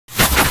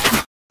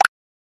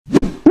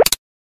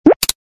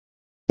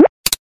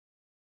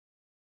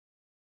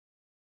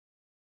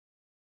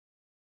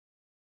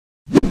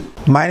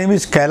My name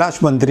is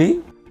Kailash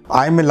Mantry.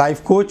 I am a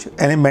life coach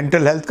and a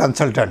mental health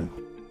consultant.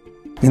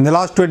 In the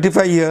last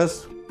 25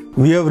 years,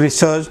 we have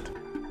researched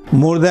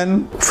more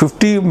than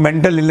 50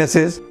 mental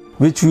illnesses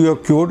which we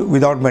have cured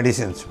without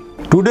medicines.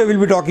 Today we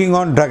will be talking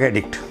on drug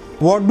addict.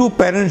 What do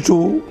parents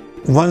do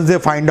once they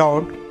find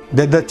out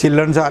that the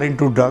children are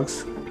into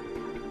drugs?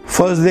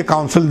 First they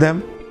counsel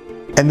them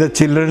and the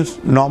children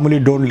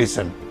normally don't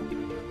listen.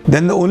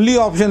 Then the only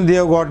option they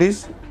have got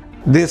is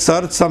they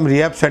search some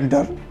rehab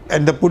center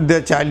and they put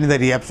their child in the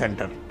rehab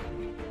center.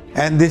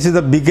 And this is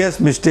the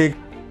biggest mistake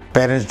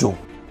parents do.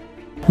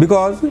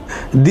 Because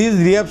these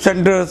rehab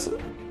centers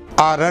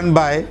are run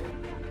by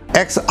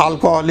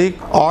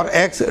ex-alcoholic or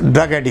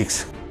ex-drug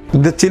addicts.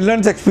 The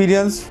children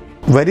experience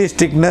very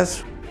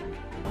strictness.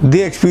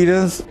 They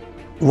experience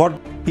what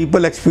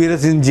people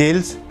experience in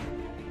jails,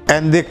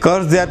 and they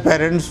curse their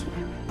parents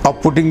of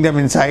putting them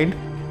inside,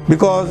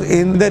 because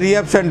in the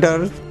rehab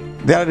centers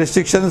there are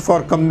restrictions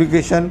for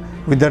communication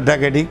with the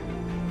drug addict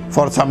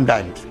for some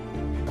time,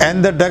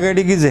 and the drug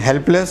addict is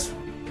helpless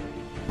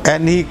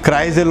and he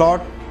cries a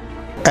lot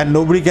and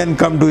nobody can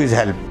come to his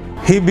help.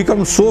 He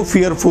becomes so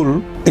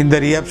fearful in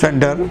the rehab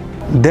center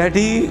that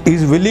he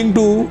is willing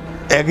to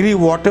agree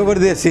whatever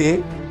they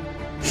say.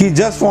 He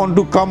just wants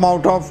to come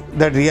out of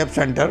that rehab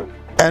center,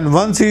 and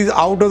once he is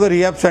out of the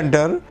rehab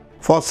center,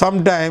 for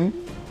some time,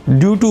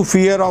 due to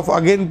fear of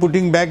again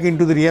putting back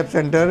into the rehab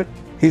center,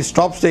 he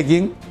stops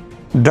taking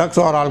drugs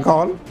or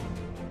alcohol.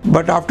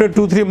 But after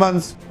 2-3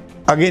 months,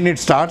 again it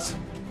starts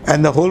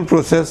and the whole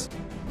process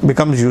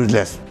becomes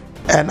useless.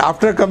 And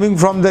after coming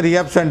from the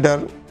rehab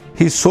center,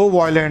 he is so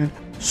violent,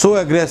 so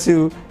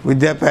aggressive with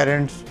their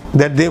parents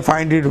that they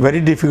find it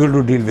very difficult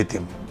to deal with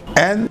him.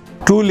 And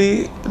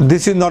truly,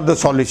 this is not the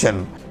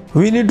solution.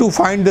 We need to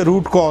find the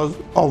root cause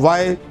of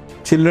why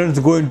children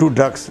go into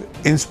drugs,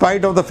 in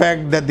spite of the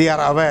fact that they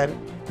are aware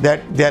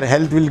that their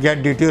health will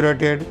get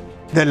deteriorated,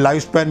 their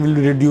lifespan will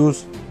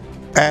reduce,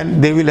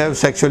 and they will have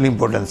sexual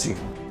impotency.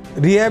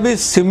 Rehab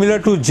is similar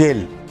to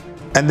jail,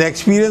 and the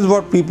experience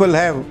what people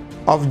have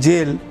of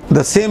jail,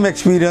 the same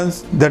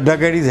experience the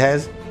drug addict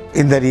has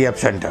in the rehab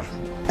center.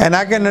 And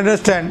I can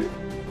understand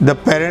the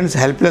parents'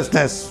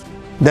 helplessness,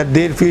 that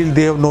they feel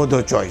they have no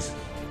other choice.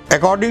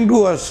 According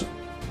to us,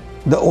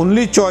 the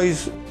only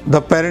choice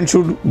the parents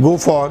should go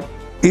for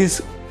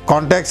is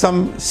contact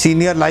some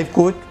senior life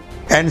coach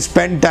and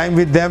spend time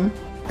with them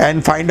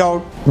and find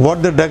out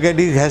what the drug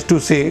addict has to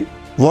say,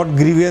 what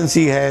grievance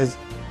he has,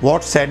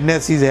 what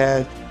sadness he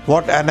has,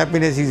 what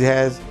unhappiness he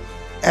has,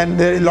 and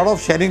there is a lot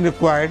of sharing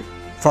required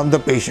from the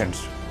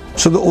patients.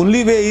 So the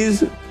only way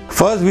is,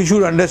 first we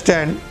should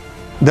understand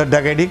the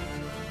drug addict,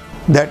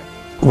 that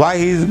why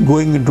he is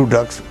going into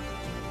drugs.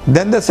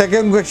 Then the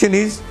second question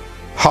is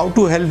how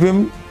to help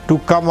him to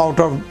come out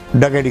of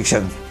drug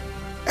addiction.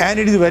 And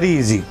it is very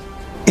easy.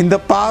 In the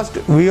past,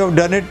 we have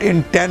done it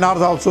in 10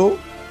 hours also,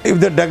 if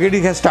the drug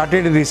addict has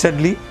started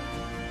recently,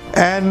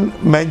 and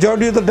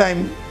majority of the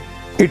time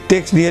it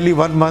takes nearly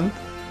 1 month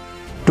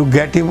to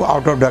get him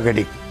out of drug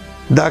addict.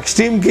 The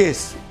extreme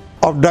case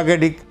of drug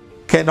addict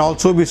can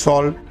also be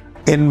solved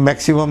in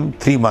maximum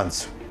 3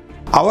 months.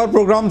 Our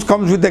programs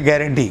comes with a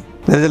guarantee.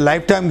 There is a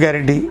lifetime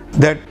guarantee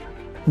that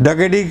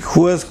drug addict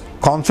who has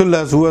counseled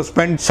us, who has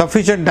spent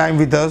sufficient time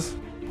with us,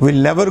 will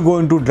never go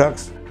into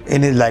drugs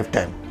in his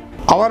lifetime.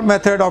 Our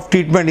method of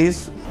treatment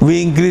is,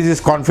 we increase his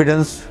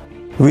confidence,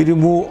 we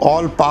remove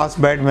all past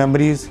bad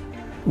memories,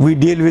 we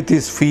deal with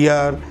his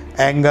fear,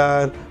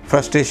 anger,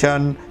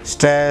 frustration,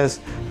 stress,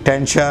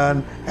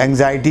 tension,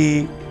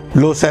 anxiety,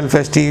 low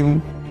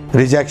self-esteem,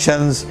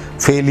 rejections,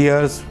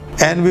 failures,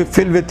 and we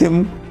fill with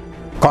him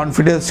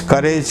confidence,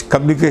 courage,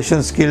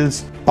 communication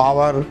skills,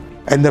 power,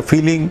 and the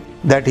feeling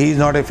that he is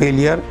not a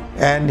failure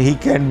and he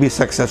can be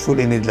successful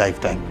in his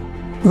lifetime.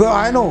 Because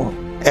I know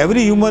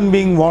every human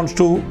being wants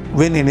to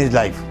win in his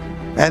life,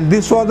 and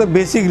this was the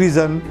basic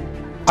reason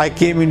I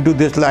came into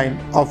this line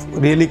of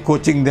really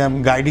coaching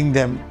them, guiding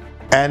them,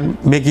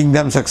 and making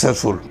them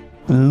successful.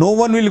 No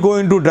one will go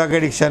into drug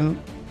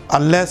addiction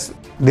unless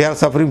they are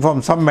suffering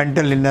from some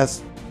mental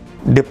illness,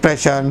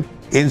 depression,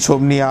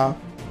 insomnia,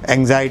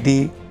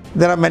 anxiety.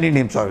 There are many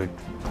names of it.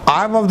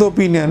 I am of the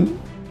opinion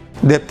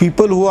that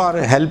people who are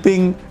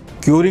helping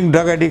curing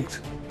drug addicts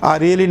are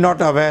really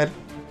not aware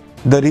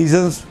the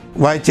reasons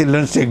why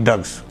children take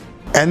drugs,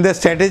 and the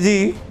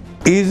strategy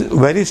is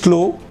very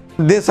slow.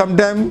 They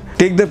sometimes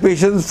take the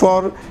patients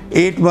for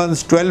 8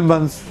 months, 12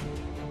 months,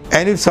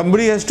 and if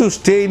somebody has to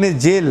stay in a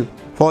jail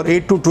for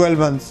 8 to 12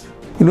 months,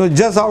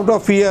 just out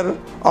of fear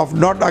of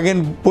not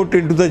again put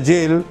into the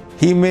jail,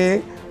 he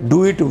may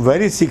do it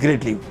very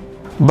secretly.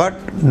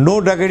 But no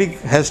drug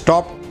addict has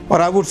stopped,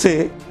 or I would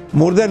say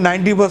more than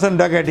 90%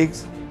 drug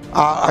addicts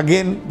are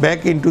again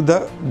back into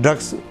the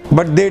drugs,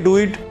 but they do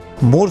it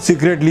more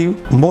secretly,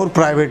 more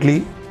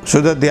privately, so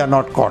that they are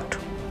not caught.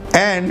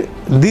 And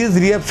these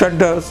rehab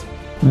centers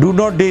do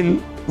not deal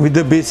with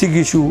the basic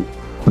issue,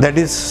 that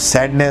is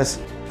sadness,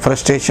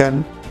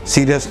 frustration,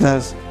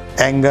 seriousness,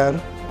 anger,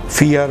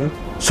 fear.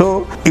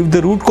 So if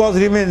the root cause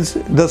remains,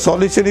 the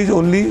solution is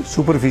only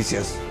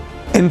superficial.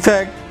 In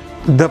fact,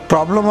 The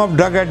problem of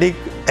drug addict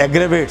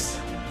aggravates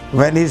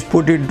when he is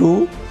put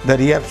into the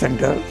rehab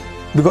center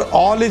because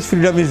all his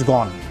freedom is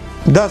gone.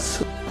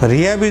 Thus,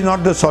 rehab is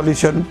not the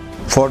solution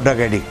for drug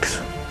addicts.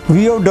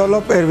 We have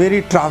developed a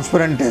very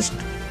transparent test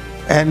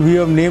and we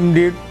have named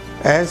it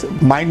as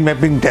mind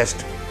mapping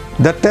test.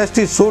 The test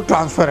is so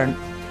transparent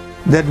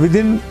that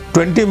within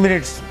 20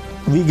 minutes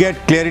we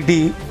get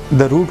clarity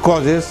the root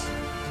causes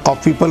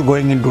of people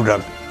going into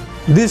drug.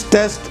 These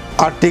tests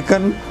are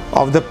taken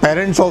of the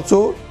parents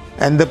also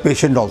and the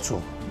patient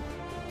also.